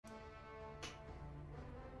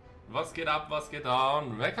Was geht up, was geht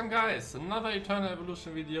down? Welcome guys, another Eternal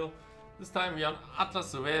Evolution video. This time we are on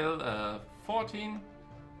Atlas Rail 14.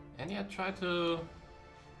 And yeah, try to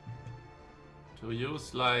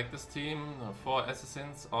use like this team, 4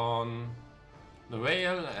 Assassins on the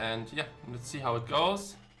rail, and yeah, let's see how it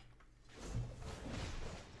goes.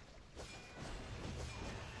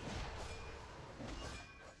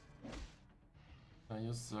 I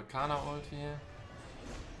use the Kana ult here.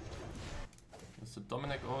 Use the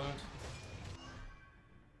Dominic ult.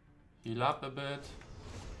 Heal up a bit.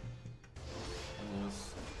 And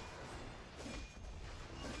use...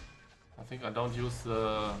 I think I don't use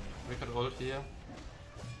the Wicked ult here.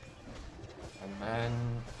 And then...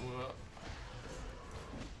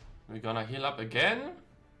 we're gonna heal up again.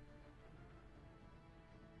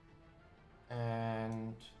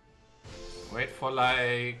 And... wait for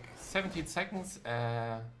like 17 seconds,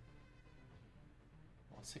 or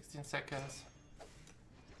 16 seconds.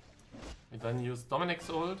 We then use Dominic's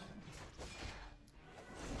ult.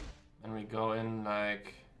 And we go in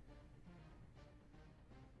like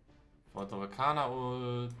for the Vakana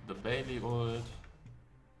ult, the Bailey ult.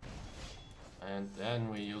 And then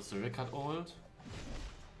we use the Rickard ult.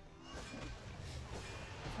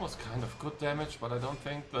 It was kind of good damage, but I don't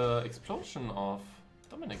think the explosion of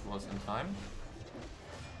Dominic was in time.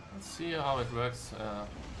 Let's see how it works.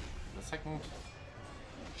 The second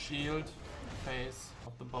shield phase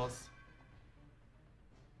of the boss.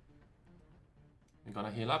 We're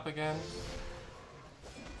gonna heal up again.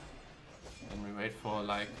 And we wait for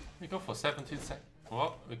like, we go for 17 seconds.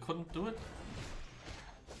 Oh, we couldn't do it.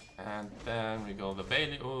 And then we go the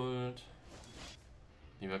Bailey ult,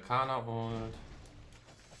 the Vakana ult,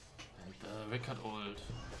 and the Rickard ult.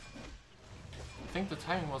 I think the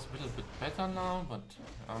timing was a little bit better now, but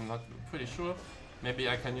I'm not pretty sure. Maybe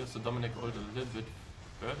I can use the Dominic ult a little bit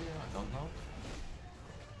earlier, I don't know.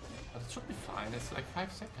 But it should be fine, it's like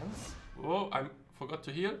 5 seconds. Whoa, I forgot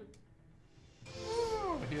to heal.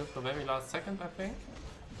 I healed the very last second, I think.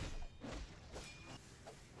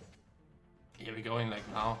 Here we go in like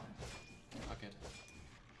now. Fuck it.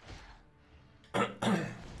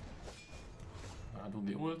 I'll do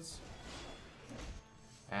the ults.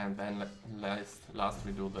 And then last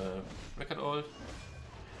we do the Wicked ult.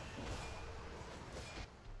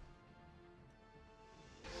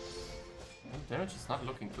 Damage is not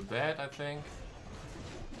looking too bad, I think.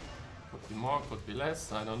 Could be more, could be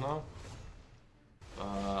less, I don't know.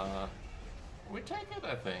 We take it,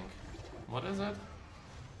 I think. What is it?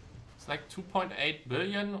 It's like 2.8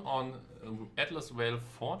 billion on Atlas Rail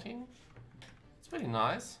 14. It's pretty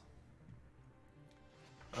nice.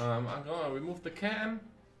 I'm gonna remove the cam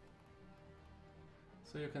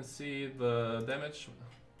so you can see the damage.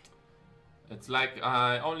 It's like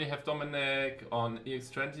I only have Dominic on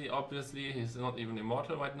EX20, obviously, he's not even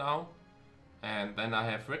immortal right now. And then I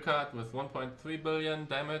have Rickard with 1.3 billion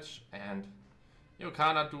damage, and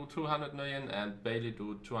Yokana do 200 million and Bailey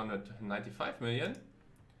do 295 million.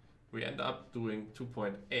 We end up doing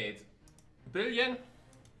 2.8 billion.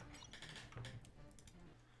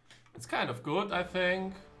 It's kind of good, I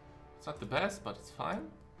think. It's not the best, but it's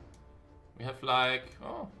fine. We have like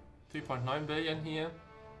 3.9 billion here.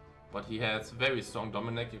 But he has very strong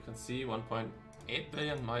Dominic, you can see 1.8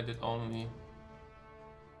 billion, mine did only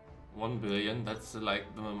 1 billion, that's like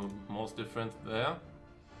the most difference there.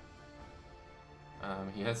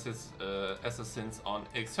 He has his Assassins on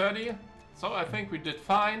X30, so I think we did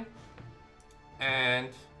fine. And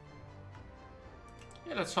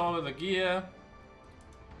yeah, let's show the gear.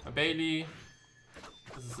 My Bailey,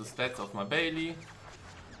 this is the stats of my Bailey.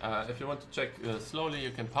 If you want to check slowly,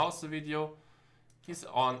 you can pause the video. He's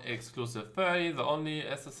on exclusive 30, the only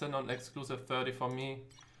assassin on exclusive 30 for me.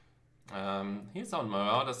 He's on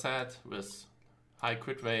Marauder set with high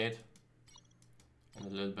crit rate and a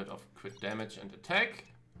little bit of crit damage and attack.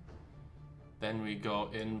 Then we go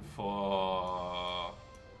in for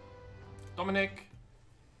Dominic.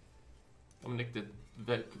 Dominic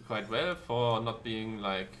did quite well for not being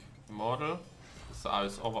like immortal. These are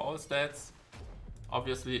his overall stats.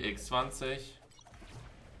 Obviously X20.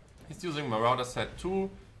 He's using Marauder set 2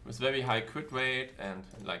 with very high crit rate and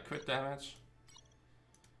like crit damage.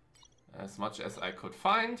 As much as I could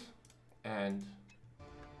find. And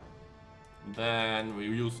then we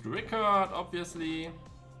used Rickard, obviously.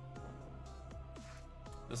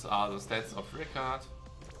 These are the stats of Rickard.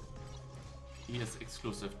 He is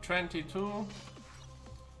exclusive 22.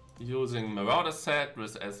 Using Marauder set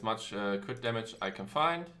with as much crit damage I can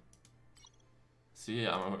find. See,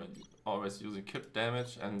 I'm always using crit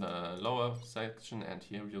damage and the lower section, and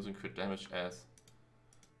here we're using crit damage as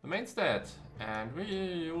the main stat. And we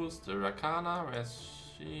use the Rakana,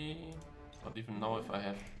 where's She... Don't even know if I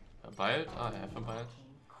have a build. I have a build.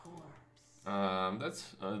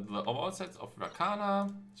 That's the overall sets of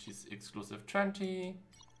Rakana. She's exclusive 20.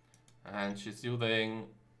 And she's using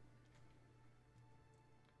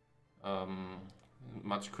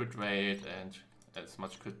much crit rate and as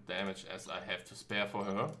much crit damage as I have to spare for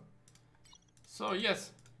her. So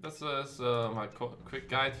yes, this is my quick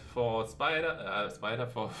guide for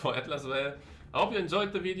for Atlas Well. I hope you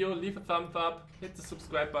enjoyed the video. Leave a thumbs up, hit the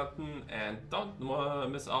subscribe button, and don't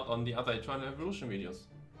miss out on the other Eternal Evolution videos.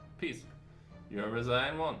 Peace. You're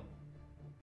Assasin 1.